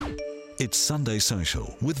It's Sunday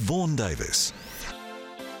Social with Vaughan Davis.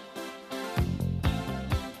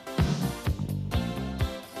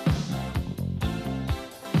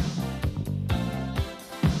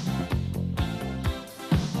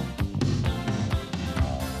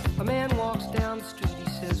 A man walks down the street, he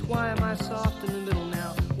says, why am I soft in the middle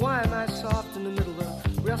now? Why am I soft in the middle?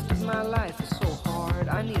 The rest of my life is so hard.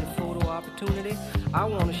 I need a photo opportunity. I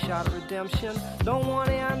want a shot at redemption. Don't want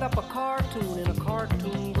to end up a cartoon in a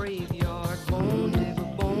cartoon graveyard. Bone digger,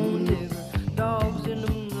 dogs in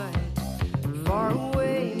the moonlight. Far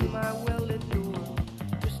away, my well-lit door.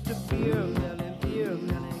 Just a beer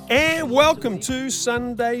melon. And welcome to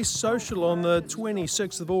Sunday Social on the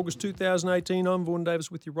 26th of August 2018. I'm Vaughan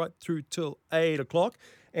Davis with you right through till 8 o'clock.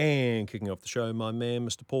 And kicking off the show, my man,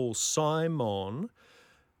 Mr. Paul Simon,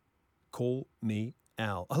 Call Me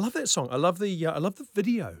Al. I love that song. I love the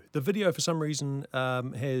video. The video, for some reason,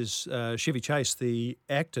 has Chevy Chase, the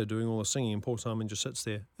actor, doing all the singing, and Paul Simon just sits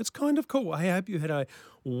there. It's kind of cool. I hope you had a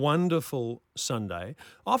wonderful Sunday.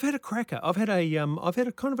 I've had a cracker. I've had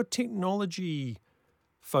a kind of a technology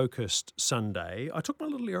focused Sunday. I took my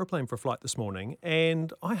little aeroplane for a flight this morning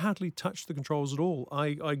and I hardly touched the controls at all.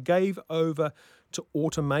 I gave over to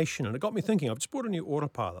automation, and it got me thinking. I've just bought a new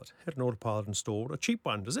autopilot. Had an autopilot installed, a cheap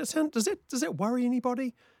one. Does that worry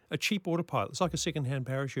anybody? A cheap autopilot. It's like a second-hand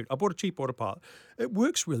parachute. I bought a cheap autopilot. It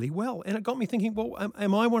works really well, and it got me thinking, well,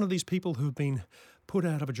 am I one of these people who've been put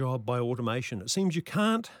out of a job by automation? It seems you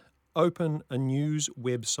can't open a news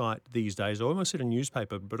website these days. I almost said a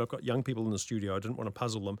newspaper, but I've got young people in the studio. I didn't want to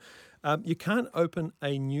puzzle them. You can't open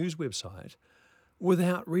a news website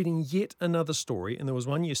without reading yet another story. And there was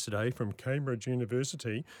one yesterday from Cambridge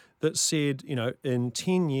University that said, in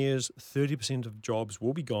 10 years, 30% of jobs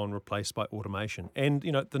will be gone, replaced by automation. And,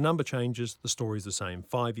 the number changes, the story's the same.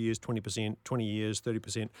 5 years, 20%, 20 years,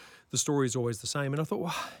 30%. The story's always the same. And I thought,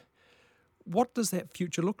 well, what does that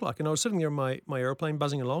future look like? And I was sitting there in my aeroplane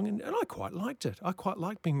buzzing along, and I quite liked it. I quite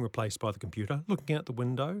liked being replaced by the computer, looking out the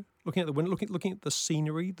window, looking at the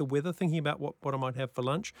scenery, the weather, thinking about what I might have for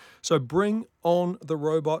lunch. So bring on the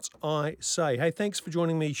robots, I say. Hey, thanks for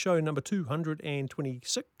joining me, show number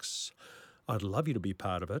 226. I'd love you to be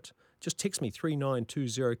part of it. Just text me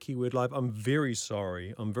 3920 keyword live. I'm very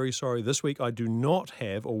sorry. This week we do not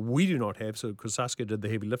have, so because Saskia did the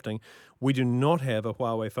heavy lifting, we do not have a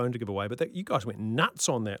Huawei phone to give away. But you guys went nuts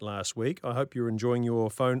on that last week. I hope you're enjoying your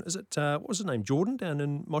phone. Is it, what was his name, Jordan down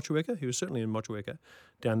in Motueka? He was certainly in Motueka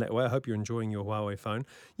down that way. I hope you're enjoying your Huawei phone.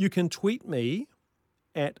 You can tweet me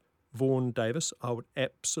at Vaughan Davis. I would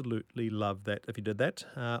absolutely love that if you did that.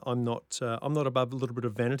 I'm not above a little bit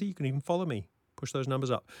of vanity. You can even follow me. Push those numbers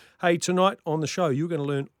up. Hey, tonight on the show, you're going to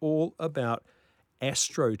learn all about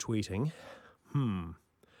astro tweeting.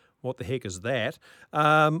 What the heck is that?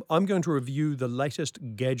 I'm going to review the latest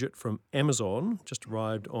gadget from Amazon. Just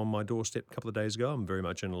arrived on my doorstep a couple of days ago. I'm very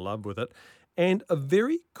much in love with it. And a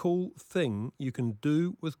very cool thing you can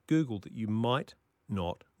do with Google that you might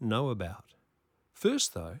not know about.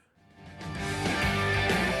 First, though,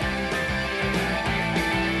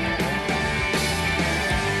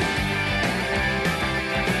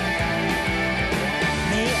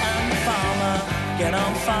 get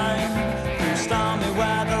on fine through stormy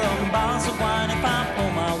weather on bars of wine. If I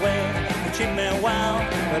pull my weight, he'll treat me well,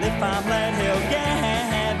 but if I'm late, he'll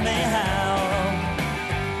get me hell.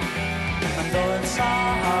 And though it's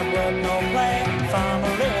hard work, no play,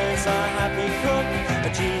 farmer is a happy cook,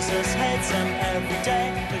 but Jesus hates him every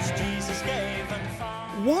day, 'cause Jesus gave him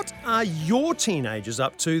farm. what are your teenagers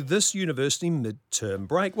up to this university midterm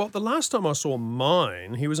break? Well, the last time I saw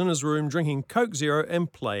mine, he was in his room drinking Coke Zero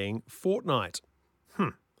and playing Fortnite.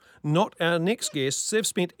 Not our next guests. They've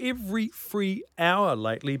spent every free hour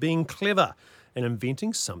lately being clever and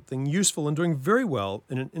inventing something useful and doing very well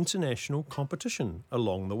in an international competition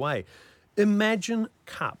along the way. Imagine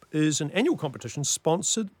Cup is an annual competition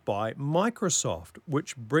sponsored by Microsoft,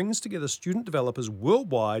 which brings together student developers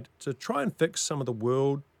worldwide to try and fix some of the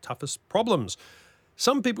world's toughest problems.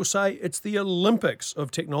 Some people say it's the Olympics of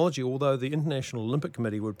technology, although the International Olympic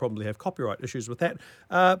Committee would probably have copyright issues with that,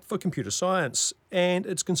 for computer science. And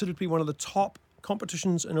it's considered to be one of the top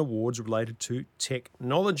competitions and awards related to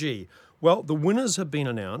technology. Well, the winners have been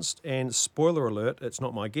announced, and spoiler alert, it's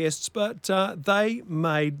not my guests, but they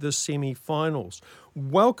made the semi-finals.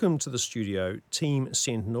 Welcome to the studio, Team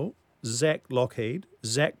Sentinel, Zach Lockheed,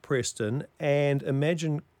 Zach Preston, and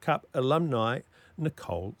Imagine Cup alumni,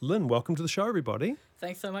 Nicole Lynn. Welcome to the show, everybody.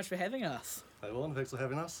 Thanks so much for having us. Hey, Vaughan, thanks for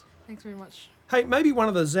having us. Thanks very much. Hey, maybe one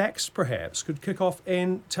of the Zachs perhaps could kick off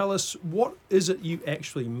and tell us what is it you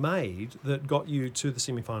actually made that got you to the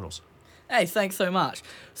semi-finals? Hey, thanks so much.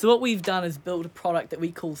 So what we've done is build a product that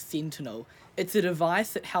we call Sentinel. It's a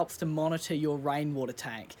device that helps to monitor your rainwater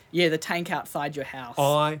tank. Yeah, the tank outside your house.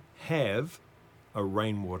 I have a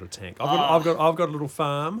rainwater tank. I've got a little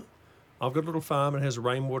farm. I've got a little farm. It has a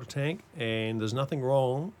rainwater tank, and there's nothing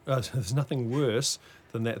wrong. There's nothing worse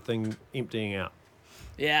than that thing emptying out.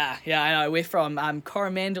 Yeah, I know. We're from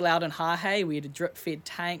Coromandel out in Hahei. We had a drip-fed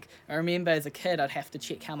tank. I remember as a kid, I'd have to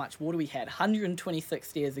check how much water we had. 126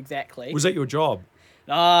 stairs exactly. Was that your job?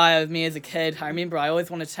 Oh, me as a kid. I remember I always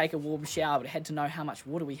wanted to take a warm shower, but I had to know how much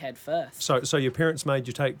water we had first. So your parents made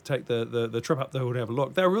you take the trip up the hill to have a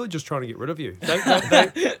look. They were really just trying to get rid of you.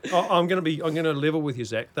 I'm going to level with you,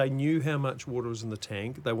 Zach. They knew how much water was in the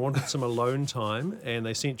tank. They wanted some alone time, and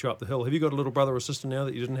they sent you up the hill. Have you got a little brother or sister now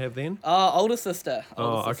that you didn't have then? Older sister.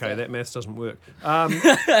 Okay, that maths doesn't work.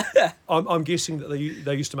 I'm guessing that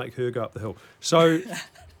they used to make her go up the hill. So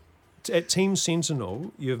at Team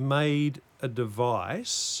Sentinel, you've made a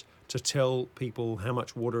device to tell people how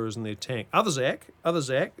much water is in their tank. Zach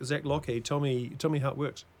Lockheed, tell me how it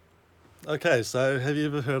works. Okay, so have you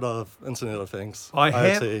ever heard of Internet of Things? I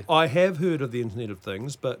have heard of the Internet of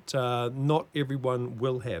Things, but not everyone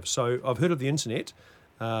will have. So I've heard of the Internet.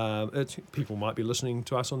 People might be listening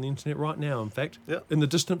to us on the Internet right now, in fact, in the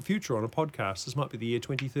distant future on a podcast. This might be the year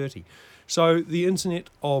 2030. So the Internet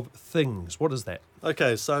of Things, what is that?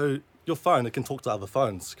 Okay, so your phone, it can talk to other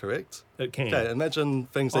phones, correct? It can. Okay, imagine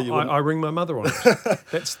things that you I ring my mother on it.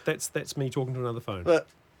 That's me talking to another phone. But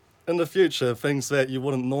in the future, things that you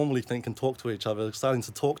wouldn't normally think can talk to each other are starting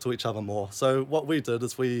to talk to each other more. So what we did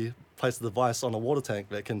is we placed a device on a water tank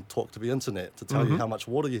that can talk to the internet to tell you how much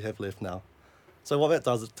water you have left now. So what that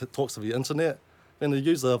does, it talks to the internet, then the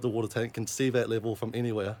user of the water tank can see that level from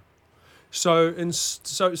anywhere. So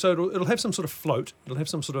it'll have some sort of float. It'll have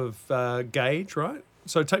some sort of gauge, right?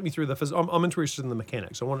 So take me through I'm interested in the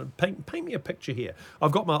mechanics. I want to paint me a picture here.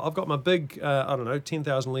 I've got my big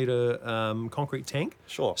 10,000 litre concrete tank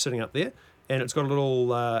sitting up there, and it's got a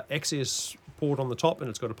little access port on the top, and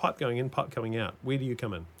it's got a pipe going in, pipe coming out. Where do you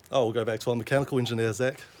come in? Oh, we'll go back to our mechanical engineer,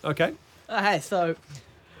 Zach. Okay. Hey, so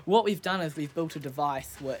what we've done is we've built a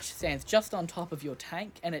device which stands just on top of your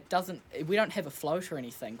tank, and we don't have a float or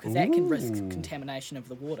anything because that can risk contamination of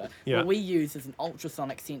the water. Yeah. What we use is an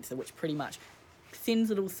ultrasonic sensor which pretty much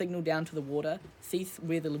sends a little signal down to the water, sees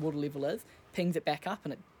where the water level is, pings it back up,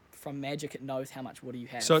 and from magic it knows how much water you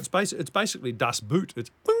have. So it's basically dust boot.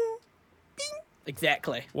 It's bing, bing.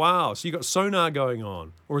 Exactly. Wow. So you got sonar going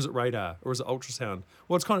on, or is it radar, or is it ultrasound?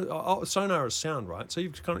 Well, it's kind of sonar is sound, right? So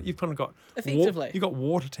you've kind of got effectively you've got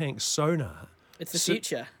water tank sonar. It's the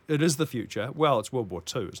future. It is the future. Well, it's World War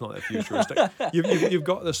II. It's not that futuristic. you've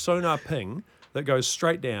got the sonar ping that goes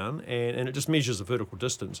straight down, and it just measures the vertical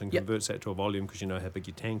distance and converts that to a volume because you know how big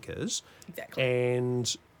your tank is. Exactly.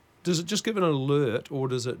 And does it just give an alert, or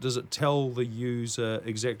does it tell the user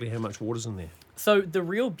exactly how much water's in there? So the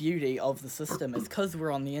real beauty of the system is because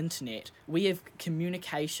we're on the internet, we have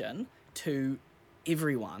communication to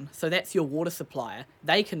everyone. So that's your water supplier.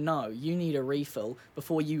 They can know you need a refill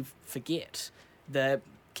before you forget. The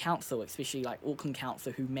council, especially like Auckland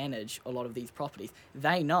Council, who manage a lot of these properties,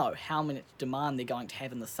 they know how much demand they're going to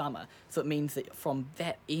have in the summer. So it means that from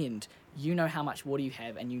that end, you know how much water you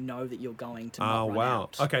have, and you know that you're going to not run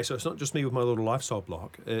out. Okay, so it's not just me with my little lifestyle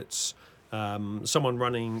block. It's someone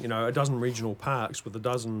running, a dozen regional parks with a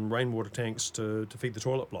dozen rainwater tanks to feed the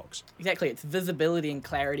toilet blocks. Exactly, it's visibility and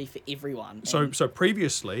clarity for everyone. So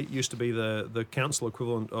previously, it used to be the council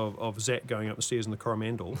equivalent of Zach going up the stairs in the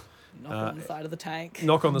Coromandel. Knock on the side of the tank.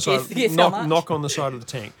 Knock on the side. Knock on the side of the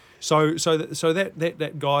tank. So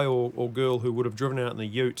that guy or girl who would have driven out in the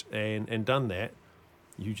ute and done that,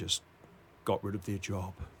 you just got rid of their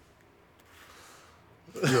job.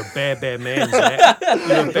 You're a bad man, Zach.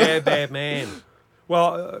 You're a bad man.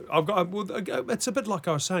 Well, it's a bit like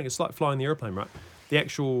I was saying. It's like flying the airplane, right? The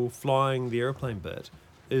actual flying the airplane bit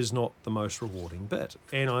is not the most rewarding bit.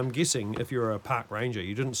 And I'm guessing if you're a park ranger,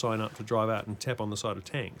 you didn't sign up to drive out and tap on the side of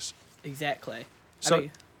tanks. Exactly. So,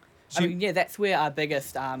 that's where our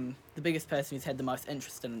biggest, the biggest person who's had the most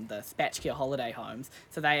interest in the Spatchcare holiday homes.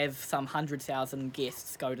 So they have some 100,000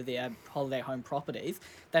 guests go to their holiday home properties.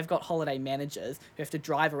 They've got holiday managers who have to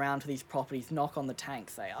drive around to these properties, knock on the tank,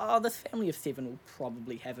 say, this family of 7 will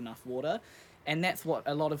probably have enough water. And that's what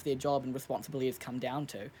a lot of their job and responsibility has come down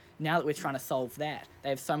to. Now that we're trying to solve that, they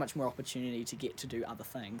have so much more opportunity to get to do other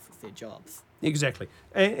things with their jobs. Exactly.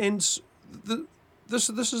 And this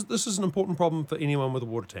is an important problem for anyone with a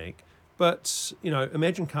water tank. But,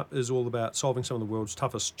 Imagine Cup is all about solving some of the world's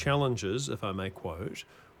toughest challenges, if I may quote.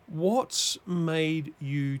 What's made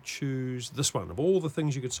you choose this one of all the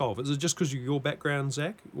things you could solve? Is it just because of your background,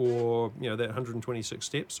 Zach, or that 126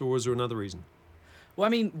 steps, or is there another reason? Well, I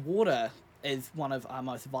mean, water is one of our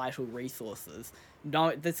most vital resources.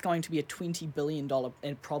 No, there's going to be a $20 billion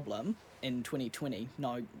problem in 2020.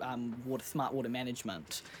 No, smart water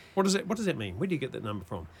management. What does that mean? Where do you get that number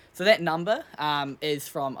from? So that number is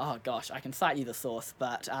from, I can cite you the source,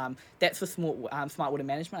 but that's for smart water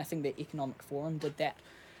management. I think the Economic Forum did that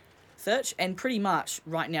search, and pretty much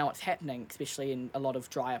right now it's happening, especially in a lot of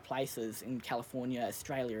drier places in California,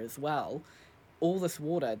 Australia as well. All this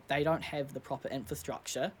water, they don't have the proper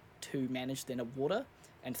infrastructure to manage their water,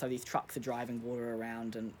 and so these trucks are driving water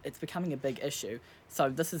around, and it's becoming a big issue. So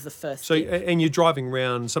this is the first So, step. and you're driving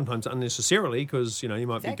around sometimes unnecessarily because, you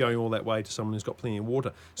might be going all that way to someone who's got plenty of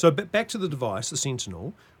water. So back to the device, the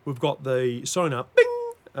Sentinel, we've got the sonar,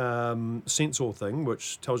 bing, sensor thing,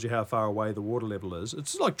 which tells you how far away the water level is.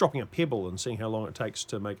 It's like dropping a pebble and seeing how long it takes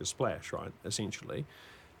to make a splash, right, essentially.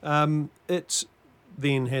 It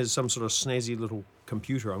then has some sort of snazzy little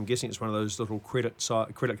computer. I'm guessing it's one of those little credit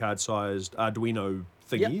card-sized Arduino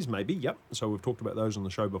thingies, maybe. Yep. So we've talked about those on the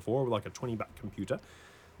show before, like a $20 computer.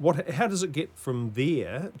 How does it get from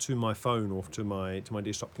there to my phone or to my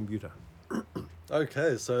desktop computer?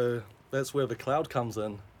 Okay, so that's where the cloud comes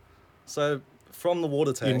in. So from the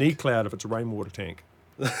water tank... You need cloud if it's a rainwater tank.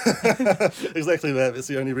 Exactly that. That's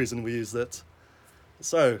the only reason we use it.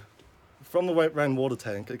 So from the rainwater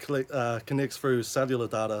tank, it connects through cellular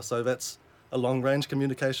data. So that's a long-range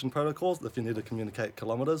communication protocol if you need to communicate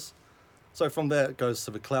kilometers. So from there, it goes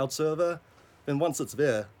to the cloud server. Then once it's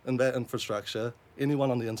there, in that infrastructure,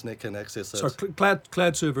 anyone on the internet can access it. So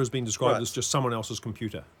cloud server has been described Right. as just someone else's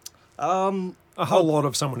computer. A whole lot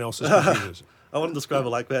of someone else's computers. I wouldn't describe it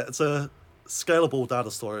like that. It's a scalable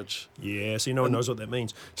data storage. Yeah, see, no one knows what that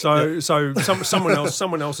means. So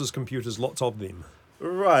someone else's computers, lots of them.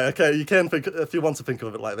 Right, okay, you can think, if you want to think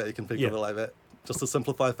of it like that, you can think of it like that, just to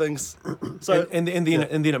simplify things. So And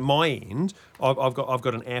then at my end, I've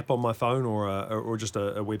got an app on my phone or just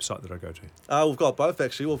a website that I go to. we've got both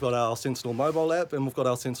actually. We've got our Sentinel mobile app and we've got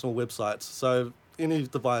our Sentinel website. So any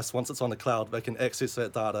device, once it's on the cloud, they can access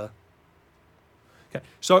that data. Okay,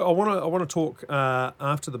 so I want to talk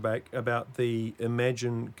after the break about the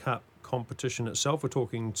Imagine Cup competition itself. We're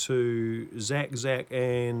talking to Zach,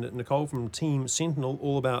 and Nicole from Team Sentinel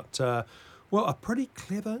all about a pretty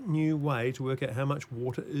clever new way to work out how much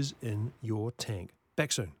water is in your tank.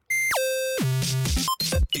 Back soon.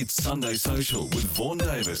 It's Sunday Social with Vaughan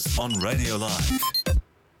Davis on Radio Live.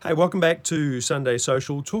 Hey, welcome back to Sunday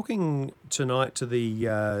Social. Talking tonight to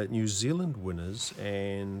the New Zealand winners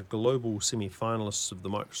and global semi-finalists of the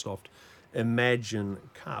Microsoft Imagine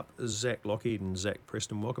Cup, Zach Lockheed and Zach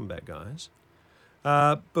Preston. Welcome back, guys.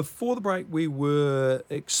 Before the break, we were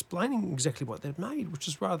explaining exactly what they've made, which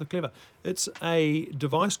is rather clever. It's a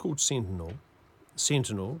device called Sentinel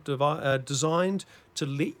designed to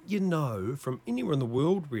let you know from anywhere in the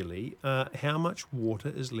world, really, how much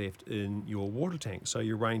water is left in your water tank. So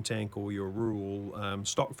your rain tank or your rural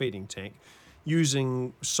stock feeding tank,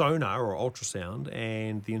 using sonar or ultrasound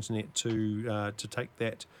and the internet to take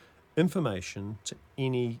that information to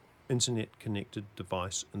any internet-connected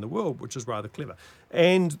device in the world, which is rather clever.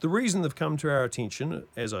 And the reason they've come to our attention,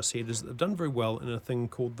 as I said, is that they've done very well in a thing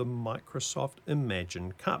called the Microsoft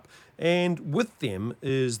Imagine Cup. And with them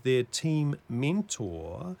is their team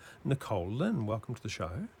mentor, Nicole Lynn. Welcome to the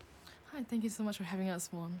show. Hi, thank you so much for having us,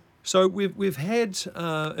 Vaughan. So we've had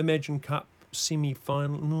Imagine Cup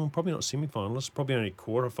probably not semi-finalists, probably only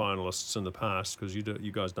quarter-finalists in the past, because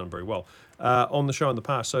you guys done very well on the show in the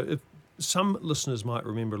past. So if some listeners might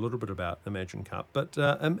remember a little bit about Imagine Cup, but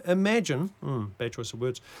imagine, bad choice of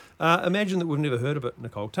words, imagine that we've never heard of it,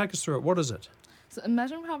 Nicole. Take us through it. What is it? So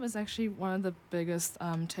Imagine Cup is actually one of the biggest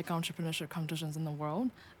tech entrepreneurship competitions in the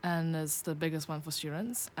world, and it's the biggest one for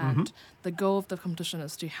students. And the goal of the competition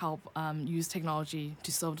is to help use technology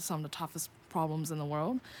to solve some of the toughest problems in the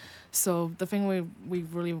world. So the thing we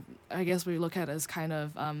really, I guess, we look at is kind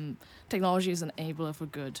of technology is an enabler for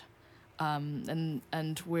good. And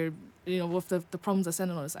we're, with the problems that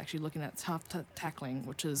Sentinel is actually looking at tough tackling,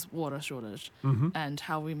 which is water shortage, and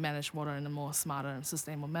how we manage water in a more smarter and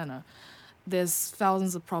sustainable manner. There's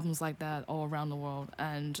thousands of problems like that all around the world,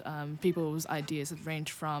 and people's ideas have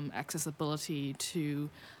ranged from accessibility to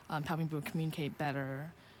helping people communicate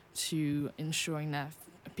better, to ensuring that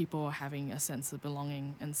people are having a sense of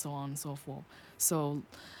belonging, and so on and so forth. So,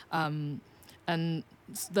 and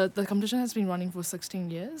the competition has been running for 16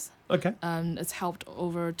 years. Okay. It's helped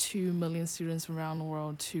over 2 million students from around the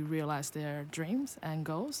world to realize their dreams and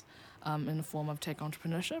goals in the form of tech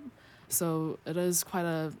entrepreneurship. So it is quite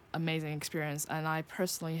an amazing experience, and I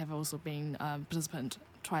personally have also been participant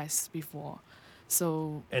twice before.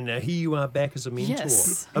 So And now here you are back as a mentor.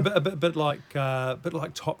 Yes. A bit like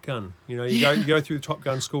Top Gun. You know, you go through the Top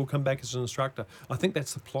Gun school, come back as an instructor. I think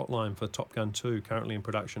that's the plot line for Top Gun 2, currently in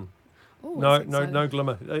production. oh, No, that's no, exciting. no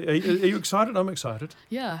glimmer. Are you excited? I'm excited.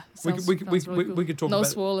 Yeah, We sounds, could sounds really cool. we could talk no about.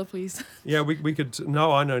 spoiler, please. Yeah, we could.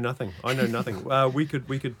 No, I know nothing. We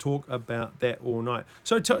could talk about that all night.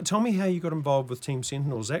 So tell me how you got involved with Team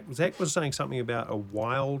Sentinel. Zach was saying something about a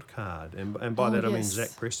wild card, and by Oh, that I mean yes.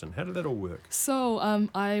 Zach Preston. How did that all work? So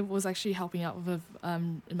I was actually helping out with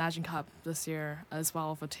Imagine Cup this year as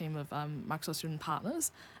well with a team of Microsoft student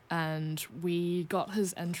partners, and we got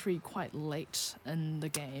his entry quite late in the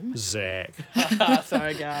game. Zach,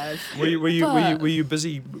 Sorry, guys. were you But- were you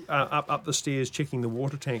busy up the stairs checking the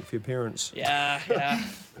water tank for your parents? Yeah.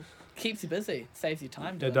 Keeps you busy. Saves you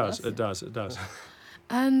time doing It does. this. It does.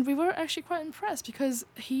 And we were actually quite impressed because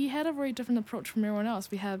he had a very different approach from everyone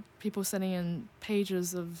else. We had people sending in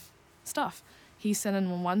pages of stuff. He sent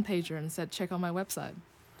in one pager and said, check on my website.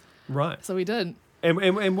 Right. So we did.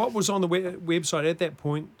 And what was on the website at that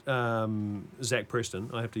point? Zach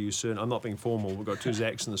Preston. I have to use certain. I'm not being formal. We've got two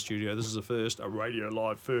Zachs in the studio. This is a first, a radio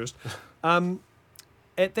live first.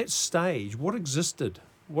 At that stage, what existed?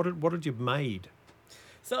 What had you made?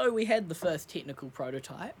 So we had the first technical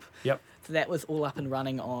prototype. Yep. So that was all up and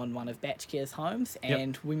running on one of Batchcare's homes,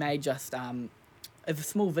 and we made just a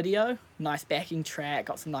small video, nice backing track,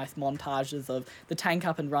 got some nice montages of the tank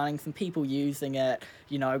up and running, some people using it.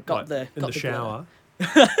 You know, got Like, the in the shower.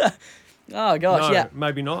 Oh gosh, No, yeah.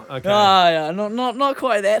 maybe not. Okay. Oh yeah, not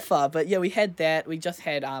quite that far, but yeah, we had that. We just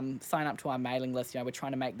had sign up to our mailing list. You know, we're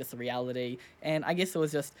trying to make this a reality, and I guess it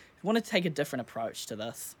was just wanted to take a different approach to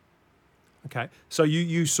this. Okay. So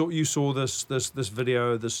you saw this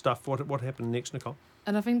video, this stuff. What happened next, Nicole?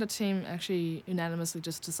 And I think the team actually unanimously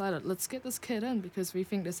just decided, let's get this kid in because we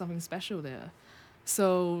think there's something special there.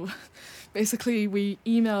 So basically we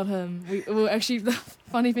emailed him. Well, actually, the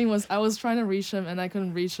funny thing was I was trying to reach him and I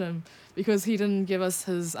couldn't reach him because he didn't give us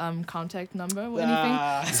his contact number or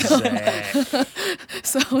anything. Zach.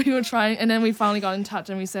 So we were trying, and then we finally got in touch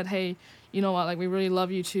and we said, hey, you know what, like we really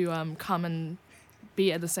love you to come and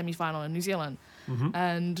be at the semi-final in New Zealand.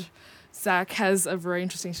 And Zach has a very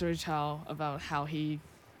interesting story to tell about how he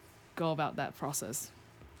go about that process.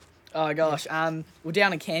 Oh gosh, well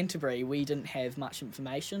down in Canterbury we didn't have much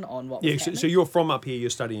information on what was Yeah. happening. So you're from up here. You're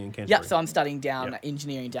studying in Canterbury. Yep, so I'm studying down Yep.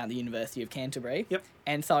 engineering down at the University of Canterbury. Yep.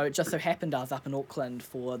 And so it just so happened I was up in Auckland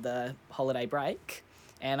for the holiday break,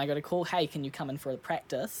 and I got a call, hey, can you come in for a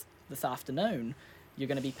practice this afternoon? You're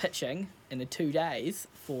going to be pitching in the 2 days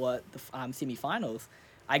for the semi-finals.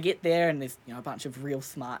 I get there and there's a bunch of real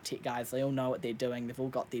smart tech guys. They all know what they're doing. They've all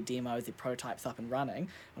got their demos, their prototypes up and running.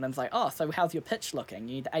 And I was like, oh, so how's your pitch looking?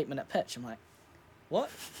 You need the 8-minute pitch. I'm like, what?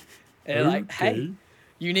 And they're like, hey, Okay.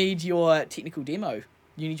 you need your technical demo.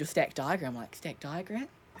 You need your stack diagram. I'm like, stack diagram?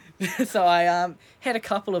 So I had a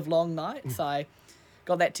couple of long nights. I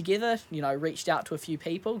got that together, reached out to a few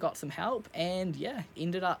people, got some help, and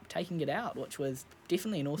ended up taking it out, which was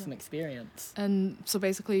definitely an awesome experience. And so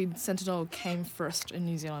basically Sentinel came first in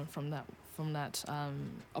New Zealand from that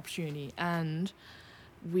opportunity, and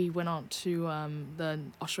we went on to the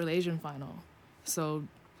Australasian final. So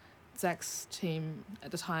Zach's team at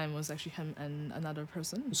the time was actually him and another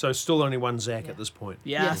person. So still only one Zach Yeah. at this point.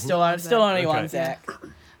 Yeah, Yeah. still only Okay. one Zach.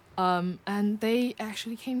 And they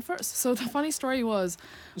actually came first. So the funny story was,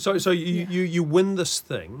 So you win this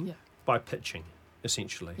thing Yeah. by pitching,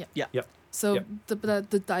 essentially. Yeah. Yeah. Yep. so Yep.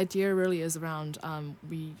 the idea really is around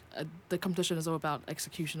the competition is all about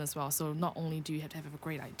execution as well. So not only do you have to have a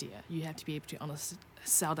great idea, you have to be able to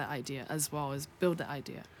sell that idea as well as build that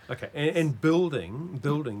idea. Okay. And building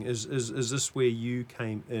is this where you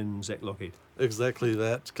came in, Zach Lockheed? Exactly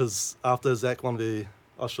that, because after Zach won the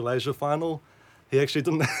Australasia final, he actually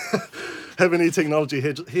didn't have any technology.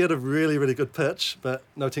 He had a really, really good pitch, but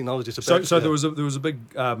no technology to back So it. there was a big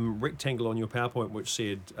rectangle on your PowerPoint which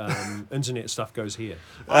said internet stuff goes here.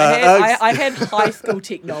 I had high school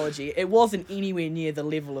technology. It wasn't anywhere near the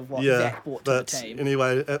level of what yeah, Zach brought to the but team.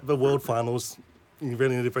 anyway, at the World Finals, you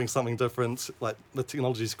really need to bring something different. Like, the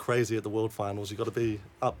technology's crazy at the World Finals. You've got to be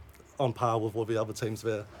up on par with all the other teams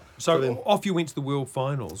there. So then- off you went to the World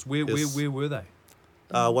Finals. Where were they?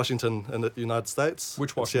 Washington in the United States.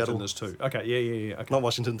 Which and Washington? Seattle. There's two. Okay, yeah. Okay. Not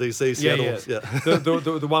Washington, D.C., Yeah, Seattle. yeah.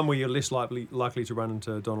 The one where you're less likely to run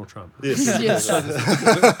into Donald Trump. Yes. Yes.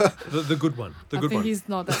 The good one. The I good think one. he's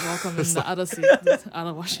not that welcome in the other seat, out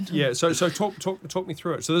of Washington. Yeah. So talk me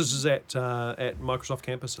through it. So this is at Microsoft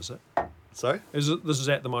campus, is it? Sorry? This is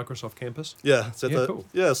at the Microsoft campus? Yeah. So Yeah, cool.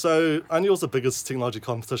 Yeah, so I knew it was the biggest technology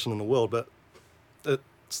competition in the world, but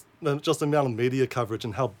just the amount of media coverage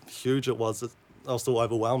and how huge it was, I was still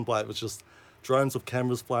overwhelmed by it. It was just drones with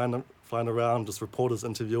cameras flying around, just reporters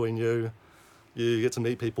interviewing you. You get to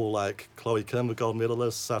meet people like Chloe Kim, the gold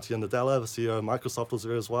medalist, Satya Nadella, the CEO of Microsoft, was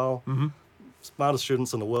there as well. Mm-hmm. Smartest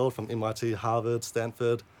students in the world from MIT, Harvard,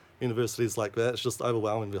 Stanford, universities like that. It's just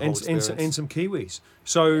overwhelming, the whole experience. And some Kiwis.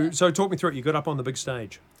 So talk me through it. You got up on the big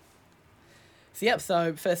stage.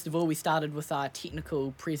 So first of all, we started with our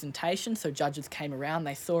technical presentation. So judges came around,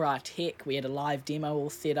 they saw our tech, we had a live demo all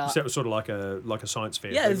set up. So that was sort of like a science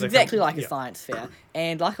fair. Yeah, it was exactly like a science fair.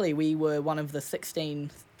 And luckily we were one of the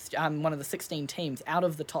 16 teams out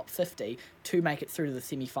of the top 50 to make it through to the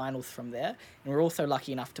semi-finals from there. And we're also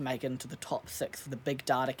lucky enough to make it into the top 6 for the big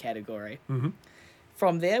data category. Mm-hmm.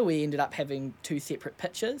 From there, we ended up having 2 separate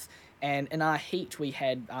pitches. And in our heat, we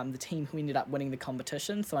had the team who ended up winning the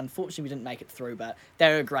competition. So unfortunately, we didn't make it through, but they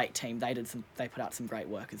were a great team. They put out some great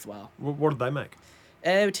work as well. What did they make?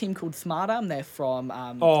 A team called Smart Arm. They're from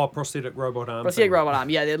prosthetic robot arm. Prosthetic robot arm.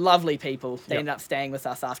 Yeah, they're lovely people. They ended up staying with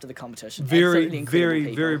us after the competition. Very,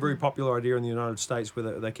 very popular idea in the United States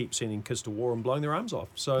where they keep sending kids to war and blowing their arms off.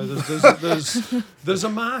 So there's a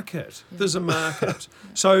market. There's a market.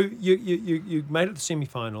 So you made it to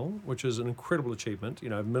semi-final, which is an incredible achievement. You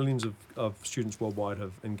know, millions of students worldwide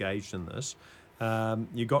have engaged in this.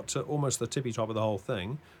 You got to almost the tippy top of the whole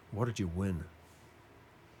thing. What did you win?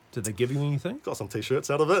 Did they give you anything? Got some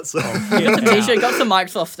T-shirts out of it. So. Got some T-shirt, got some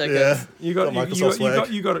Microsoft stickers. Yeah, you got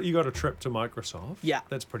a trip to Microsoft. Yeah,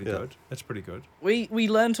 that's pretty good. That's pretty good. We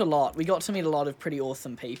learnt a lot. We got to meet a lot of pretty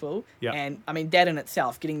awesome people. Yeah, and I mean that in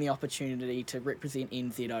itself, getting the opportunity to represent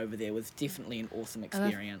NZ over there was definitely an awesome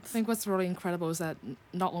experience. I think what's really incredible is that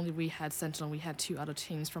not only we had Sentinel, we had 2 other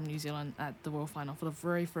teams from New Zealand at the World Final for the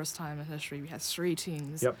very first time in history. We had 3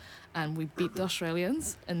 teams. Yep. And we beat the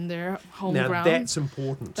Australians in their home now ground. That's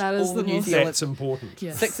important. That is all the New Zealand. That's important.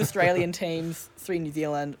 Yes. 6 Australian teams, 3 New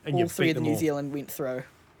Zealand. And all 3 of the them New all. Zealand went through.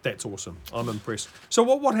 That's awesome. I'm impressed. So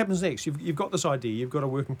what happens next? You've got this idea. You've got a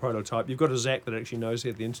working prototype. You've got a Zach that actually knows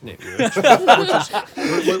how the internet works,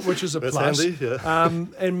 which is a That's plus. handy, yeah.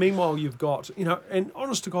 And meanwhile, you've got, and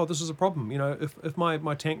honest to God, this is a problem. If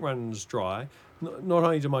my tank runs dry, not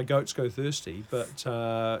only do my goats go thirsty, but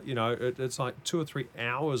it's like 2 or 3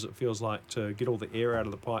 hours. It feels like to get all the air out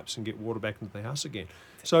of the pipes and get water back into the house again.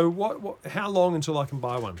 So how long until I can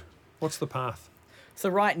buy one? What's the path? So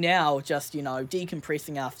right now, just,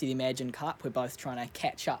 decompressing after the Imagine Cup, we're both trying to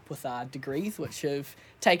catch up with our degrees, which have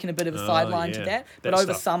taken a bit of a sideline to that. But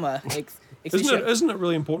over summer, isn't it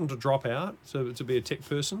really important to drop out to be a tech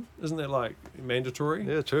person? Isn't that like mandatory?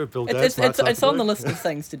 Yeah, true. Bill Gates. It's on the list of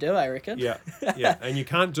things to do, I reckon. Yeah, and you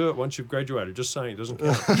can't do it once you've graduated. Just saying, it doesn't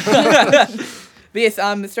count. But yes,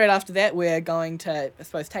 straight after that, we're going to, I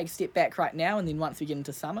suppose, take a step back right now, and then once we get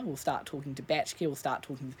into summer, we'll start talking to Batchkey, we'll start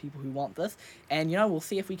talking to people who want this, and, we'll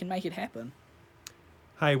see if we can make it happen.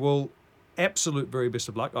 Hey, well, absolute very best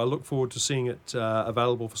of luck. I look forward to seeing it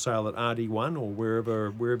available for sale at RD1 or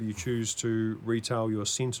wherever you choose to retail your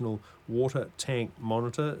Sentinel water tank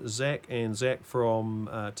monitor. Zach from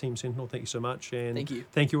Team Sentinel, thank you so much. And thank you.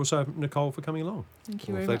 Thank you also, Nicole, for coming along. Thank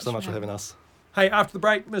you very Thanks so much much for having us. Hey, after the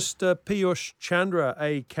break, Mr. Piyush Chandra,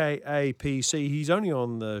 a.k.a. PC. He's only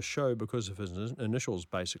on the show because of his initials,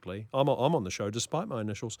 basically. I'm on the show despite my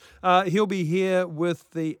initials. He'll be here with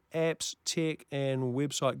the apps, tech, and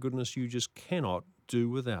website goodness you just cannot do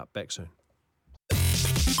without. Back soon.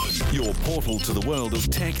 Your portal to the world of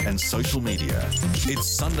tech and social media. It's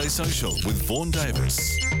Sunday Social with Vaughan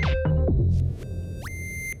Davis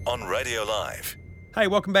on Radio Live. Hey,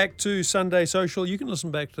 welcome back to Sunday Social. You can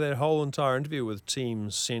listen back to that whole entire interview with Team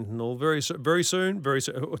Sentinel very soon.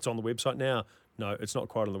 Oh, it's on the website now. No, it's not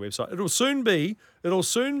quite on the website. It'll soon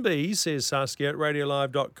be, says Saskia, at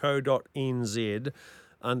radiolive.co.nz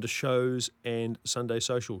under shows and Sunday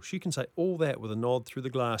Social. She can say all that with a nod through the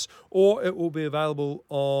glass, or it will be available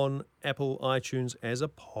on Apple iTunes as a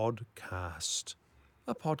podcast.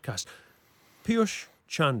 Piyush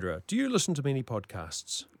Chandra, do you listen to many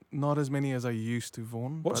podcasts? Not as many as I used to,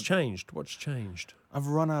 Vaughan. What's changed? I've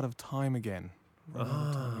run out of time again.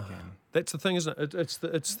 That's the thing, isn't it? It's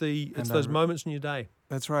those moments in your day.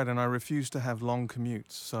 That's right, and I refuse to have long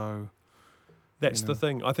commutes, so... That's the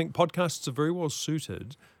thing. I think podcasts are very well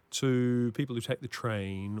suited to people who take the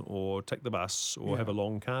train or take the bus or have a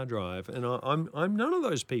long car drive, and I'm none of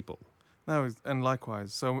those people. No, and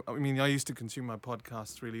likewise. So, I mean, I used to consume my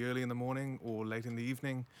podcasts really early in the morning or late in the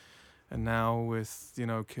evening, And now with,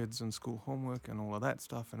 kids and school homework and all of that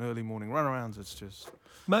stuff and early morning runarounds, it's just...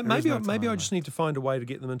 Maybe no I time, just need to find a way to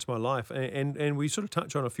get them into my life. And we sort of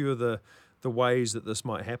touch on a few of the ways that this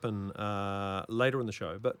might happen later in the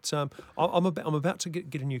show. But I'm about to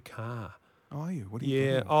get a new car. Oh, are you? What are you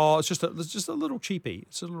Yeah. doing? Oh, it's just a little cheapy.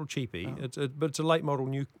 It's a little cheapy. Oh. But it's a late model,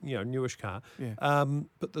 newish car. Yeah.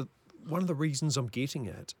 But one of the reasons I'm getting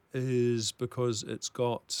it is because it's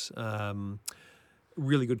got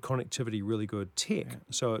really good connectivity, really good tech. Yeah.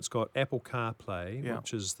 So it's got Apple CarPlay, Yeah.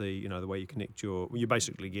 which is the way you connect you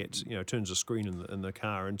basically get turns the screen in the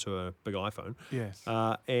car into a big iPhone. Yes.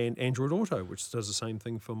 And Android Auto, which does the same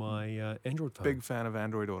thing for my Android phone. Big fan of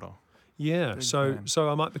Android Auto. Yeah. big So fan. so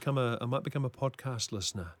I might become a podcast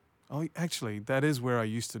listener. Oh, actually, that is where I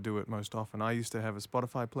used to do it most often. I used to have a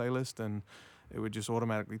Spotify playlist, and it would just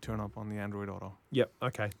automatically turn up on the Android Auto. Yep.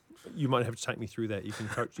 Okay. You might have to take me through that. You can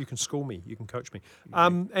coach. You can school me. You can coach me.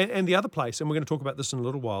 And the other place, and we're going to talk about this in a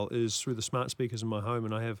little while, is through the smart speakers in my home,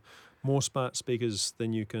 and I have more smart speakers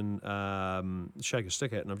than you can shake a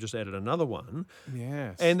stick at, and I've just added another one.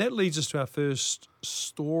 Yes. And that leads us to our first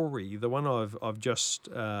story. The one I've just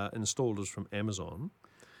installed is from Amazon.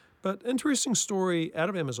 But interesting story out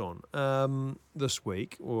of Amazon this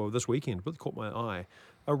week, or this weekend, really caught my eye,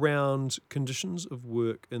 around conditions of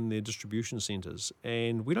work in their distribution centres.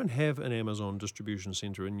 And we don't have an Amazon distribution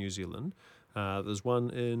centre in New Zealand. There's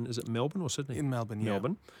one is it Melbourne or Sydney? In Melbourne, yeah.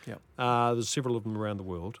 Melbourne. Yeah. There's several of them around the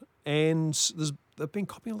world. And they've been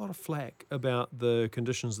copying a lot of flack about the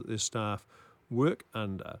conditions that their staff work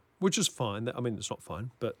under, which is fine. It's not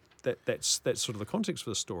fine, but that's sort of the context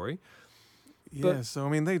for the story. Yeah, so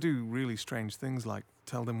they do really strange things like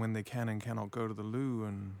tell them when they can and cannot go to the loo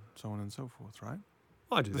and so on and so forth, right?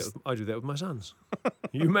 I do that with my sons.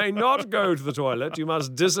 You may not go to the toilet. You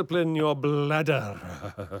must discipline your bladder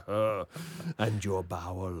and your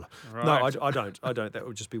bowel. Right. No, I don't. That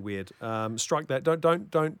would just be weird. Strike that.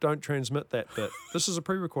 Don't transmit that bit. This is a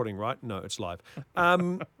pre-recording, right? No, it's live.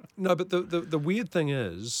 No, but the weird thing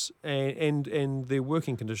is, and their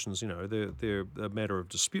working conditions, they're a matter of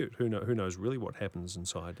dispute. Who knows really what happens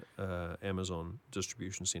inside Amazon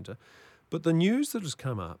distribution centre? But the news that has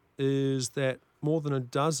come up is that more than a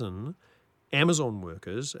dozen Amazon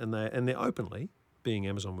workers, and they're openly being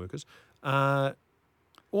Amazon workers, are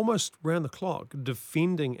almost round the clock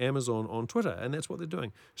defending Amazon on Twitter, and that's what they're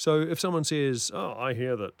doing. So if someone says, "Oh, I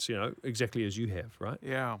hear that," exactly as you have, right?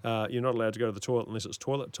 Yeah. You're not allowed to go to the toilet unless it's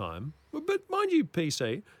toilet time. But mind you,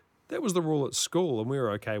 PC, that was the rule at school, and we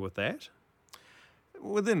were okay with that.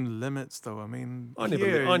 Within limits, though. I never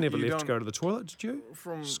you left to go to the toilet, did you?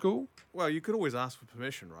 From School? Well, you could always ask for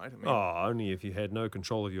permission, right? Only if you had no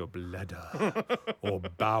control of your bladder or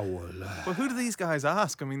bowel. Well, who do these guys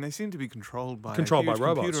ask? They seem to be controlled by Robots.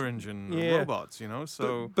 computer engine Yeah. robots,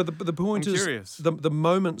 So, but the point I'm is, curious. the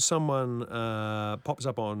moment someone pops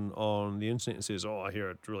up on the internet and says, "Oh, I hear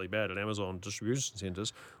it's really bad at Amazon distribution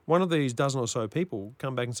centres," one of these dozen or so people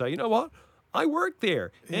come back and say, "You know what? I work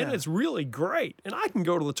there, and Yeah. it's really great, and I can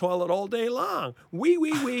go to the toilet all day long. Wee,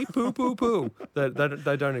 poo, poo, poo."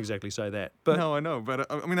 They don't exactly say that. But no, I know,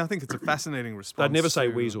 but I think it's a fascinating response. they'd never say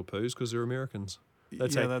to- weasel poos because they're Americans.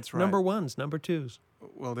 They'd say, that's right. number ones, number twos,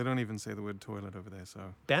 Well, they don't even say the word toilet over there,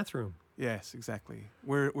 so... bathroom. Yes, exactly.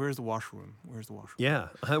 Where's the washroom? Where's the washroom? Yeah.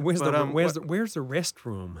 Where's But, the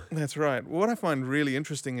restroom? That's right. What I find really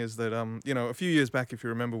interesting is that, a few years back, if you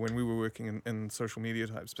remember, when we were working in social media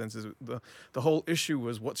type spaces, the whole issue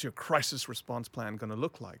was, what's your crisis response plan going to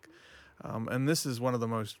look like? And this is one of the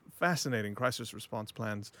most fascinating crisis response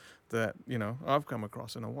plans that, I've come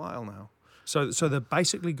across in a while now. So they've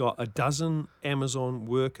basically got a dozen Amazon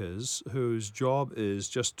workers whose job is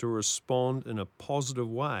just to respond in a positive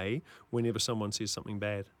way whenever someone says something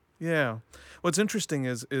bad. Yeah. What's interesting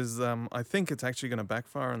is I think it's actually going to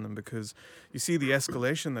backfire on them, because you see the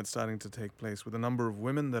escalation that's starting to take place with a number of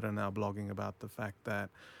women that are now blogging about the fact that,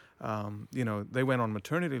 they went on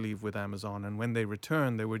maternity leave with Amazon, and when they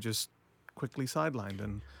returned, they were just quickly sidelined.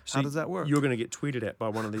 And how does that work? You're going to get tweeted at by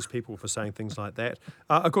one of these people for saying things like that.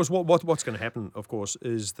 Of course, what's going to happen, of course,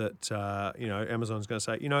 is that Amazon's going to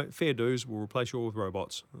say, fair dues, we'll replace you all with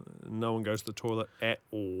robots. No one goes to the toilet at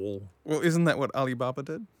all. Well, isn't that what Alibaba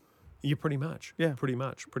did? Yeah, pretty much. Yeah. Pretty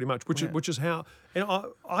much. Which Yeah. is how, and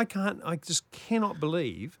I just cannot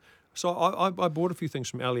believe. So I bought a few things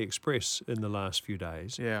from AliExpress in the last few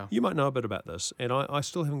days. Yeah. You might know a bit about this, and I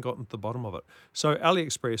still haven't gotten to the bottom of it. So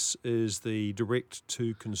AliExpress is the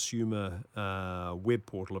direct-to-consumer web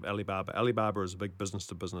portal of Alibaba. Alibaba is a big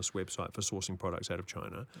business-to-business website for sourcing products out of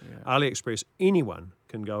China. Yeah. AliExpress, anyone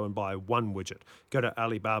can go and buy one widget. Go to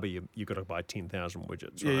Alibaba, you've got to buy 10,000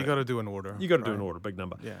 widgets. Yeah, you right? got to do an order. You got to do an right? order, big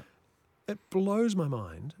number. Yeah. it blows my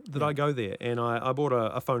mind that I go there and I bought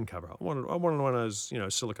a phone cover. I wanted one of those,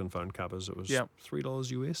 silicon phone covers. It was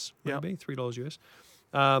 $3 US, maybe $3 US.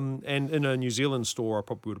 And in a New Zealand store, I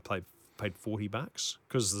probably would have paid $40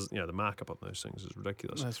 because the markup on those things is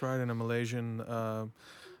ridiculous. That's right. In a Malaysian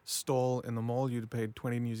stall in the mall, you'd have paid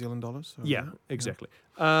 20 New Zealand dollars. So Yeah, exactly.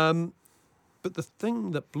 But the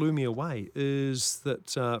thing that blew me away is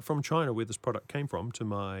that from China, where this product came from, to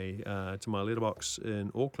my letterbox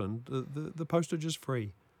in Auckland, the postage is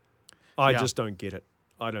free. I just don't get it.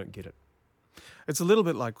 I don't get it. It's a little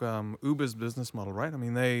bit like Uber's business model, right? I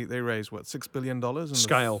mean, they raised, what, $6 billion? And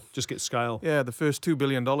Scale. Just get scale. Yeah, the first $2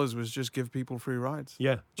 billion was just give people free rides.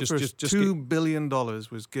 Yeah. Just $2 billion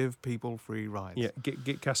was give people free rides. Yeah,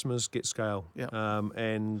 get customers, get scale. Yeah.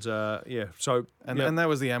 So... And that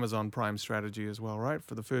was the Amazon Prime strategy as well, right?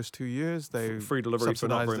 For the first 2 years, they free delivery for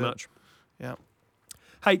not very much. Yeah.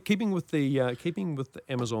 Hey, keeping with the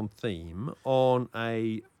Amazon theme on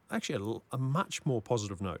a much more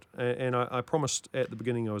positive note, and I promised at the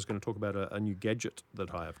beginning I was going to talk about a new gadget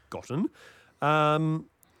that I have gotten.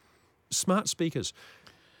 Smart speakers.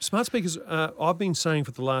 Smart speakers, I've been saying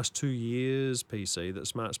for the last 2 years, PC, that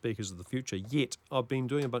smart speakers are the future, yet I've been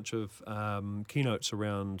doing a bunch of keynotes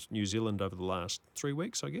around New Zealand over the last 3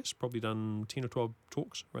 weeks, I guess, probably done 10 or 12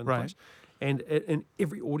 talks around the place. And in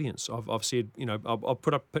every audience, I've said, I'll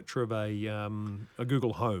put up a picture of a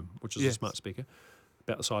Google Home, which is a smart speaker,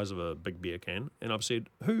 about the size of a big beer can, and I've said,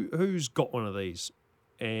 who's got one of these?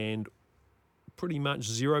 And pretty much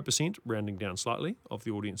 0%, rounding down slightly, of the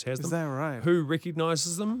audience has them. Is that right? Who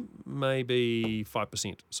recognises them? Maybe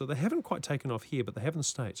 5%. So they haven't quite taken off here, but they have in the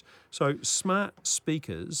States. So smart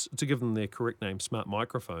speakers, to give them their correct name, smart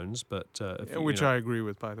microphones, but which I agree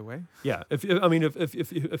with, by the way. Yeah, if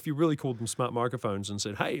you really called them smart microphones and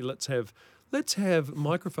said, hey, let's have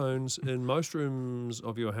microphones in most rooms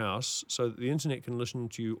of your house so that the internet can listen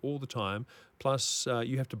to you all the time, plus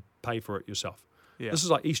you have to pay for it yourself. Yeah. This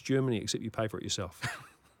is like East Germany, except you pay for it yourself.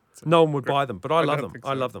 No one would buy them, but I love them.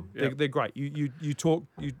 I love them. Yeah. They're great. You talk.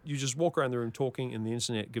 You just walk around the room talking, and the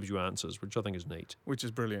internet gives you answers, which I think is neat. Which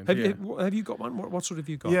is brilliant. Have you got one? What sort have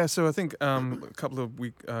you got? Yeah, so I think a couple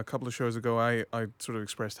of shows ago, I sort of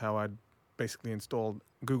expressed how I'd basically installed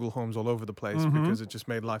Google Homes all over the place because it just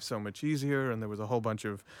made life so much easier, and there was a whole bunch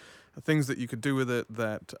of things that you could do with it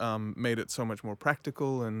that made it so much more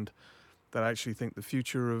practical, and that I actually think the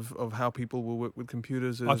future of how people will work with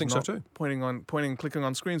computers is I think not so too. pointing, clicking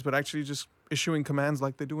on screens, but actually just issuing commands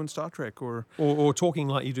like they do in Star Trek or talking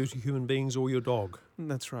like you do to human beings or your dog.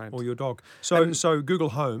 That's right. Or your dog. So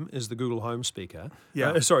Google Home is the Google Home speaker.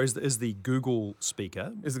 Yeah. Is the Google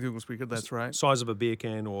speaker. Is the Google speaker, that's right. Size of a beer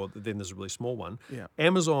can, or then there's a really small one. Yeah.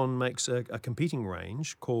 Amazon makes a competing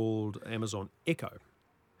range called Amazon Echo.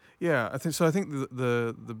 Yeah, I think so. I think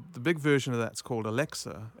the big version of that's called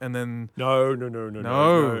Alexa, and then No.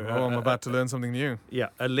 Oh, I'm about to learn something new. Yeah,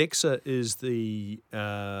 Alexa is the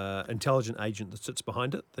intelligent agent that sits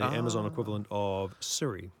behind it, the Amazon equivalent of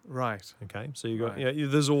Siri. Right. Okay, so you got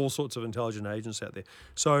there's all sorts of intelligent agents out there.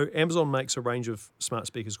 So Amazon makes a range of smart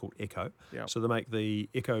speakers called Echo. Yeah. So they make the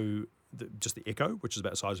Echo. Just the Echo, which is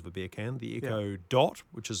about the size of a beer can, the Echo Dot,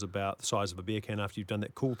 which is about the size of a beer can after you've done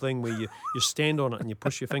that cool thing where you stand on it and you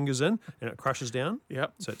push your fingers in and it crushes down.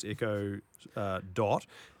 Yep. So it's Echo Dot.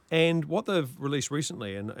 And what they've released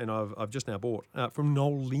recently, and I've just now bought, from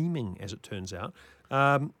Noel Leeming, as it turns out,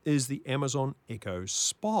 is the Amazon Echo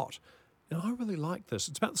Spot. And I really like this.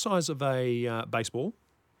 It's about the size of a baseball,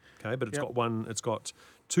 okay, but it's got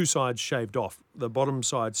two sides shaved off. The bottom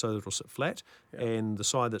side so that it'll sit flat, and the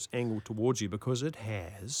side that's angled towards you because it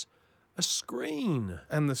has a screen.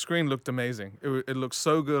 And the screen looked amazing. It looked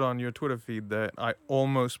so good on your Twitter feed that I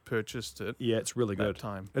almost purchased it. Yeah, it's really good.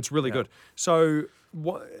 Time. It's really good. So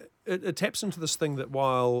it taps into this thing that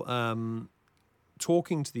while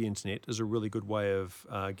talking to the internet is a really good way of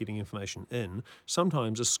getting information in,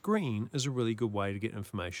 sometimes a screen is a really good way to get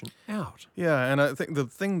information out. Yeah, and I think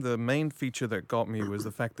the main feature that got me was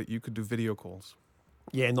the fact that you could do video calls.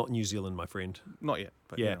 Yeah, not New Zealand, my friend. Not yet,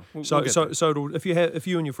 but yeah. We'll so get there. it'll, if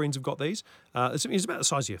you and your friends have got these, it's about the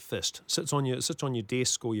size of your fist. Sits on your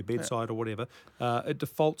desk or your bedside or whatever. It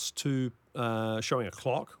defaults to showing a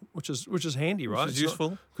clock, which is handy, right? Which is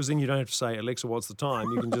useful because then you don't have to say, Alexa, what's the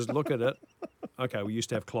time? You can just look at it. Okay, we used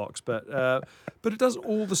to have clocks, but it does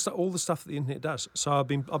all the stuff that the internet does. So I've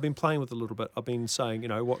been playing with it a little bit. I've been saying,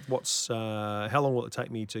 what's how long will it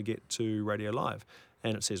take me to get to Radio Live?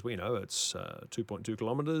 and it says, well, it's 2.2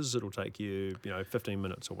 kilometres. It'll take you, 15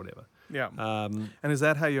 minutes or whatever. Yeah. And is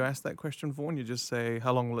that how you ask that question, Vaughan? You just say,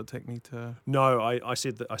 how long will it take me to... No, I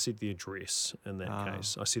said the address in that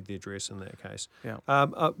case. I said the address in that case. Yeah.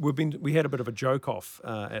 We had a bit of a joke off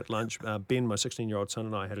at lunch. Ben, my 16-year-old son,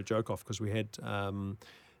 and I had a joke off because we had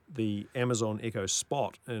the Amazon Echo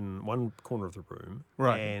Spot in one corner of the room,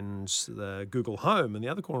 right, and the Google Home in the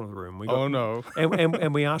other corner of the room. No!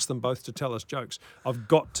 and we asked them both to tell us jokes. I've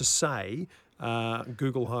got to say,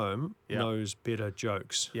 Google Home knows better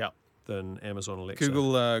jokes. Yeah. Than Amazon Alexa.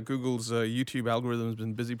 Google's YouTube algorithm has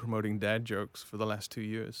been busy promoting dad jokes for the last 2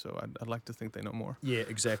 years, so I'd like to think they know more. Yeah,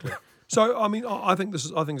 exactly. So I think this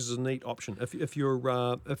is a neat option. If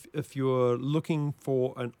you're looking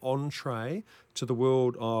for an entree to the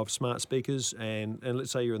world of smart speakers, and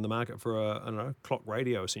let's say you're in the market for a clock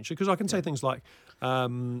radio essentially, because I can say things like,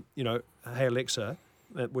 hey Alexa,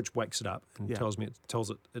 which wakes it up and tells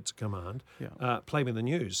it it's a command. Play me the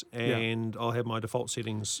news, and I'll have my default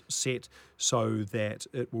settings set so that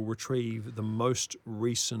it will retrieve the most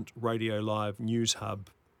recent Radio Live News Hub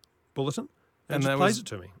bulletin and just plays it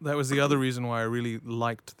to me. That was the other reason why I really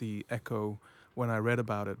liked the Echo when I read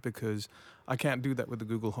about it, because I can't do that with the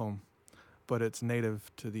Google Home, but it's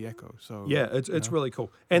native to the Echo. So it's really cool.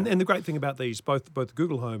 And the great thing about these, both the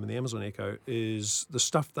Google Home and the Amazon Echo, is the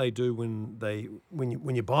stuff they do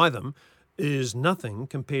when you buy them is nothing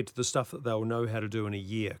compared to the stuff that they'll know how to do in a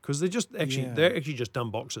year, because they're actually just dumb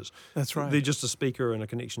boxes. That's right. They're just a speaker and a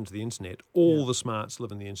connection to the internet. All the smarts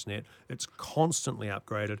live in the internet. It's constantly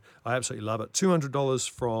upgraded. I absolutely love it. $200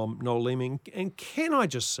 from Noel Leeming, and can I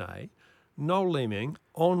just say, Noel Leeming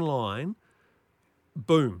online.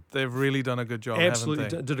 Boom. They've really done a good job, Absolutely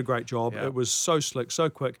haven't they? Did a great job. Yeah. It was so slick, so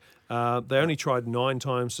quick. They only tried 9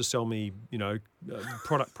 times to sell me,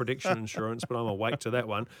 product prediction insurance, but I'm awake to that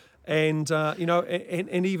one. And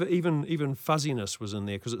and even fuzziness was in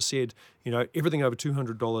there, because it said, everything over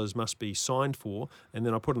 $200 must be signed for. And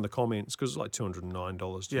then I put in the comments, because it's like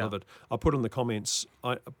 $209 delivered. I put in the comments,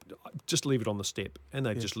 I just leave it on the step, and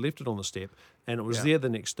they just left it on the step, and it was there the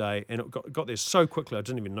next day, and it got there so quickly I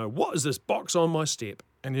didn't even know, what is this box on my step?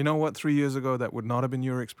 And you know what? 3 years ago, that would not have been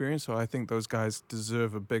your experience. So I think those guys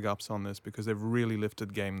deserve a big ups on this, because they've really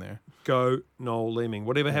lifted game there. Go Noel Leeming.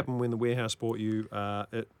 Whatever happened when the warehouse bought you,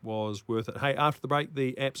 it was worth it. Hey, after the break,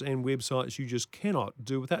 the apps and websites you just cannot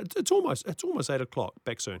do without. It's almost 8 o'clock.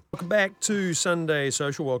 Back soon. Welcome back to Sunday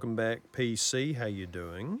Social. Welcome back, PC. How you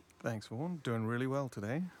doing? Thanks, Vaughan. Doing really well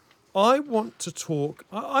today. I want to talk.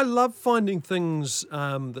 I love finding things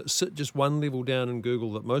that sit just one level down in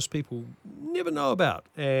Google that most people never know about,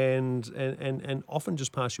 and often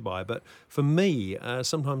just pass you by. But for me,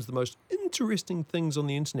 sometimes the most interesting things on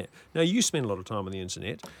the internet. Now, you spend a lot of time on the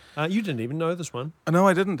internet. You didn't even know this one. No,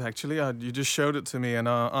 I didn't actually. You just showed it to me, and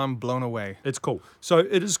I'm blown away. It's cool. So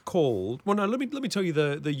it is called. Well, no. Let me tell you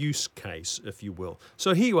the use case, if you will.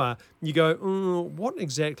 So here you are. You go. What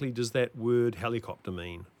exactly does that word helicopter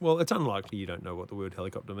mean? Well, it's unlikely you don't know what the word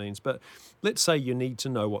helicopter means, but let's say you need to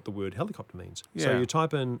know what the word helicopter means. Yeah. So you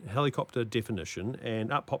type in helicopter definition,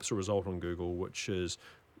 and up pops a result on Google, which is,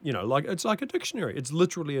 it's like a dictionary. It's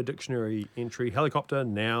literally a dictionary entry. Helicopter,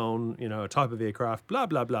 noun, a type of aircraft, blah,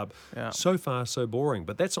 blah, blah. Yeah. So far, so boring.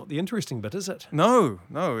 But that's not the interesting bit, is it? No.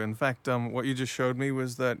 In fact, what you just showed me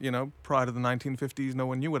was that, prior to the 1950s, no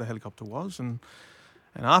one knew what a helicopter was, and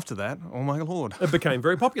after that, oh my Lord. It became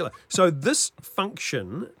very popular. So this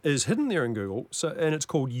function is hidden there in Google, and it's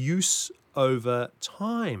called use over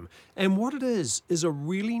time. And what it is a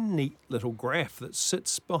really neat little graph that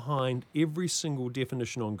sits behind every single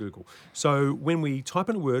definition on Google. So when we type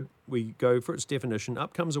in a word, we go for its definition,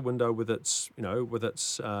 up comes a window with its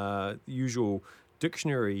usual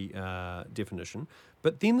dictionary definition.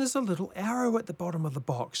 But then there's a little arrow at the bottom of the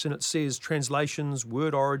box, and it says translations,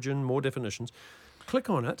 word origin, more definitions. Click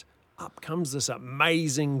on it, up comes this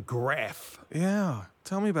amazing graph. Yeah,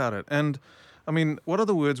 tell me about it. And, I mean, what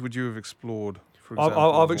other words would you have explored, for example?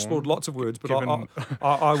 I've explored lots of words, but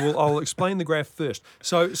I'll explain the graph first.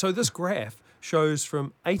 So this graph shows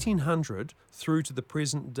from 1800 through to the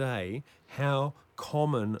present day how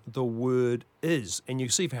common the word is. And you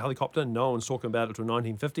see for helicopter, no one's talking about it till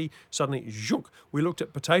 1950. Suddenly, zhunk, we looked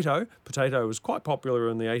at potato. Potato was quite popular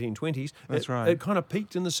in the 1820s. That's right. It kind of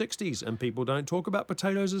peaked in the 60s, and people don't talk about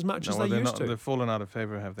potatoes as much as they used to. They've fallen out of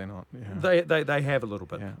favour, have they not? Yeah. They have a little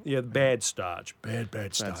bit. Yeah. Bad starch.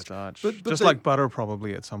 Bad starch. But just like butter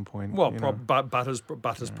probably at some point. Well, butter's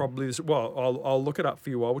probably this. Well, I'll look it up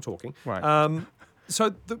for you while we're talking. Right.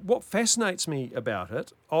 So what fascinates me about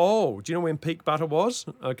it? Oh, do you know when peak butter was?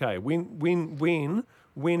 Okay, when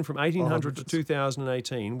when from 1800 to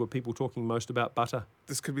 2018 were people talking most about butter?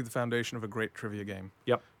 This could be the foundation of a great trivia game.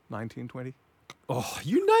 Yep. 1920. Oh,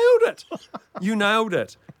 you nailed it. You nailed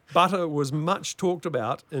it. Butter was much talked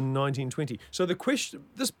about in 1920. So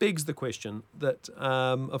this begs the question that,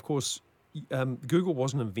 of course, Google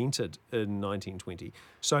wasn't invented in 1920.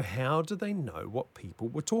 So how do they know what people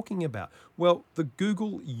were talking about? Well, the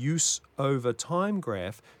Google use over time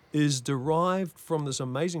graph is derived from this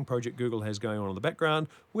amazing project Google has going on in the background,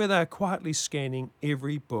 where they're quietly scanning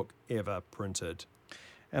every book ever printed.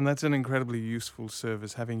 And that's an incredibly useful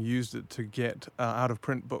service, having used it to get out of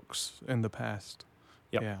print books in the past.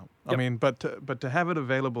 Yep. Yeah. I Yep. mean, but to have it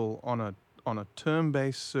available on a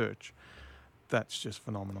term-based search, that's just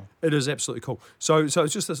phenomenal. It is absolutely cool. So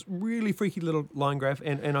it's just this really freaky little line graph,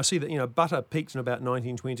 and I see that butter peaked in about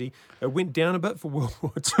 1920. It went down a bit for World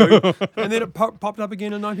War II, and then it popped up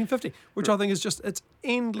again in 1950, which I think is it's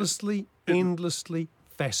endlessly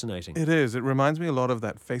fascinating. It is. It reminds me a lot of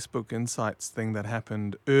that Facebook Insights thing that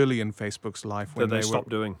happened early in Facebook's life when that they stopped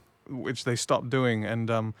doing. Which they stopped doing. And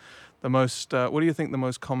the most, what do you think the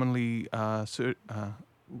most commonly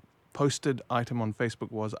posted item on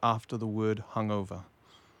Facebook was after the word hungover?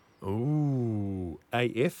 Ooh,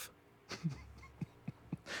 AF?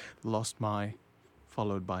 Lost my,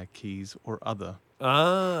 followed by keys or other.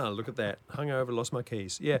 Ah, look at that. Hungover, lost my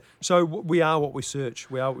keys. Yeah. So we are what we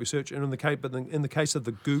search. We are what we search. And in the case of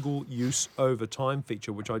the Google use over time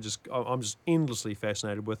feature, which I'm just endlessly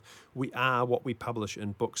fascinated with, we are what we publish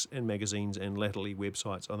in books and magazines and latterly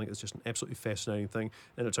websites. I think it's just an absolutely fascinating thing.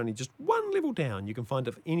 And it's only just one level down. You can find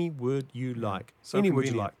it for any word you like. So any word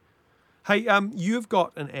you convenient. like. Hey, you've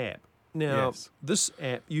got an app. Now, Yes. this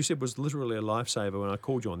app you said was literally a lifesaver when I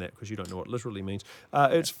called you on that because you don't know what literally means.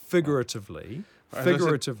 It's figuratively As I said-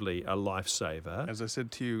 a lifesaver. As I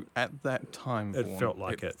said to you, at that time, It Vaughan, felt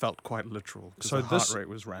like it. felt quite literal because So the heart this- rate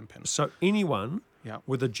was rampant. So anyone Yeah.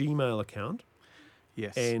 with a Gmail account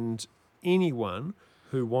Yes. and anyone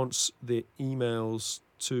who wants their emails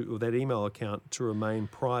or that email account to remain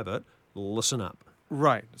private, listen up.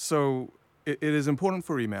 Right. So it is important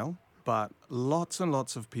for email, but lots and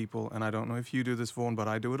lots of people, and I don't know if you do this, Vaughan, but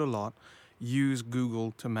I do it a lot, use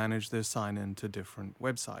Google to manage their sign-in to different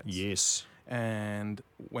websites. Yes. And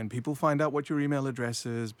when people find out what your email address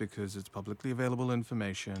is, because it's publicly available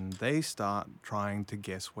information, they start trying to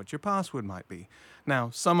guess what your password might be. Now,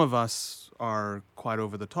 some of us are quite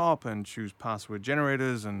over the top and choose password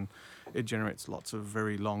generators, and it generates lots of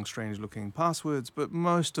very long, strange-looking passwords, but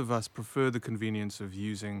most of us prefer the convenience of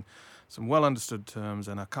using some well-understood terms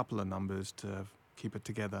and a couple of numbers to keep it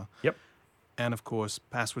together. Yep. And, of course,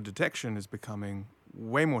 password detection is becoming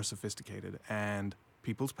way more sophisticated, and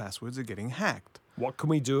people's passwords are getting hacked. What can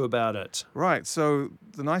we do about it? Right, so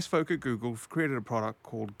the nice folk at Google have created a product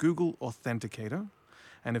called Google Authenticator,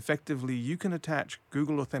 and effectively you can attach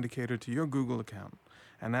Google Authenticator to your Google account.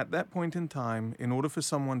 And at that point in time, in order for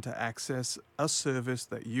someone to access a service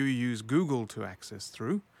that you use Google to access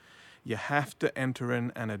through, you have to enter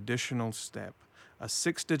in an additional step, a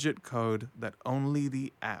 6-digit code that only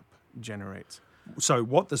the app generates. So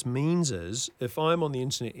what this means is if I'm on the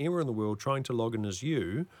internet anywhere in the world trying to log in as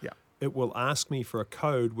you, Yeah. it will ask me for a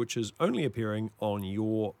code which is only appearing on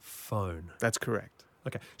your phone. That's correct.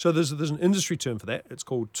 Okay, so there's an industry term for that. It's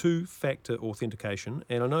called two-factor authentication,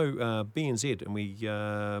 and I know BNZ, and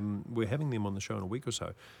we're having them on the show in a week or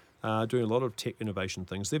so, doing a lot of tech innovation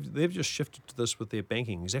things. They've just shifted to this with their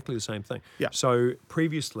banking, exactly the same thing. Yeah. So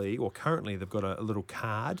previously, or currently, they've got a little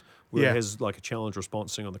card where Yeah. it has like a challenge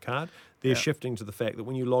response thing on the card. They're Yeah. shifting to the fact that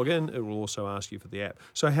when you log in, it will also ask you for the app.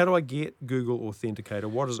 So how do I get Google Authenticator?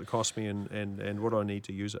 What does it cost me, and what do I need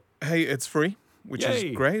to use it? Hey, it's free, which Yay.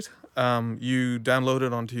 is great. You download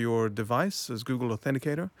it onto your device as Google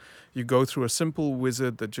Authenticator. You go through a simple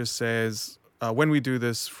wizard that just says, when we do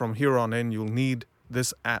this, from here on in, you'll need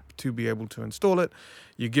this app to be able to install it.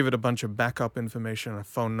 You give it a bunch of backup information, a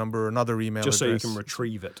phone number, another email Just so you address. can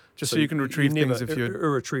retrieve it. Just so you can retrieve you're never things if you're-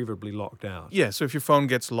 irretrievably locked out. Yeah, so if your phone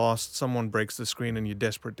gets lost, someone breaks the screen and you're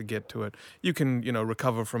desperate to get to it, you can,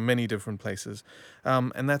 recover from many different places.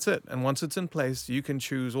 And that's it. And once it's in place, you can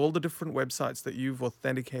choose all the different websites that you've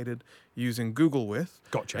authenticated using Google with.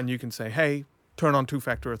 Gotcha. And you can say, hey, turn on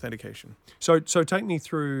two-factor authentication. So take me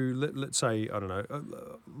through, let's say, I don't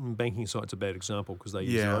know, banking site's a bad example because they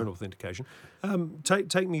use their Yeah. own authentication.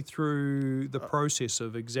 Take me through the process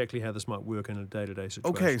of exactly how this might work in a day-to-day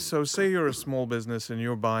situation. Okay, so say you're a small business and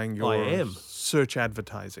you're buying your I am. search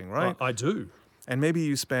advertising, right? I do. And maybe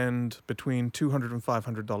you spend between $200 and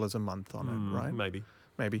 $500 a month on it, right? Maybe.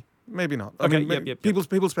 Maybe not. Okay, I mean, yep. people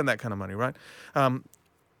spend that kind of money, right?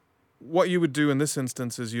 what you would do in this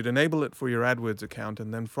instance is you'd enable it for your AdWords account,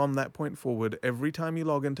 and then from that point forward, every time you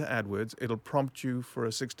log into AdWords, it'll prompt you for a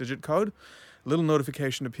 6-digit code. A little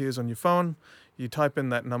notification appears on your phone. You type in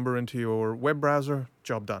that number into your web browser,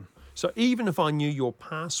 job done. So even if I knew your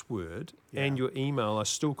password and your email, I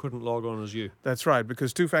still couldn't log on as you. That's right,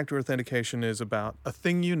 because two-factor authentication is about a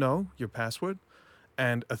thing you know, your password,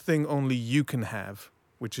 and a thing only you can have,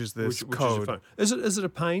 which is this Which code. is your phone. Is it a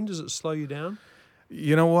pain? Does it slow you down?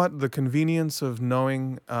 You know what? The convenience of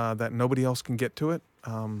knowing that nobody else can get to it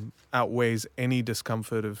outweighs any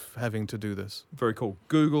discomfort of having to do this. Very cool.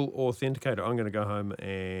 Google Authenticator. I'm going to go home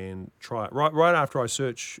and try it right after I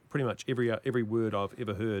search pretty much every word I've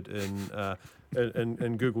ever heard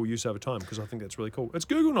in Google use over time, because I think that's really cool. It's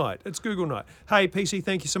Google Night. Hey, PC,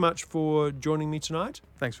 thank you so much for joining me tonight.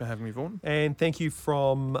 Thanks for having me, Vaughan. And thank you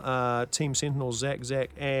from Team Sentinel, Zach,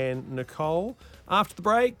 and Nicole. After the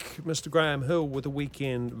break, Mr. Graham Hill with a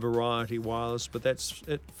Weekend Variety Wireless. But that's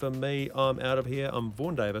it for me. I'm out of here. I'm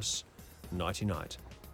Vaughan Davis. Nighty night.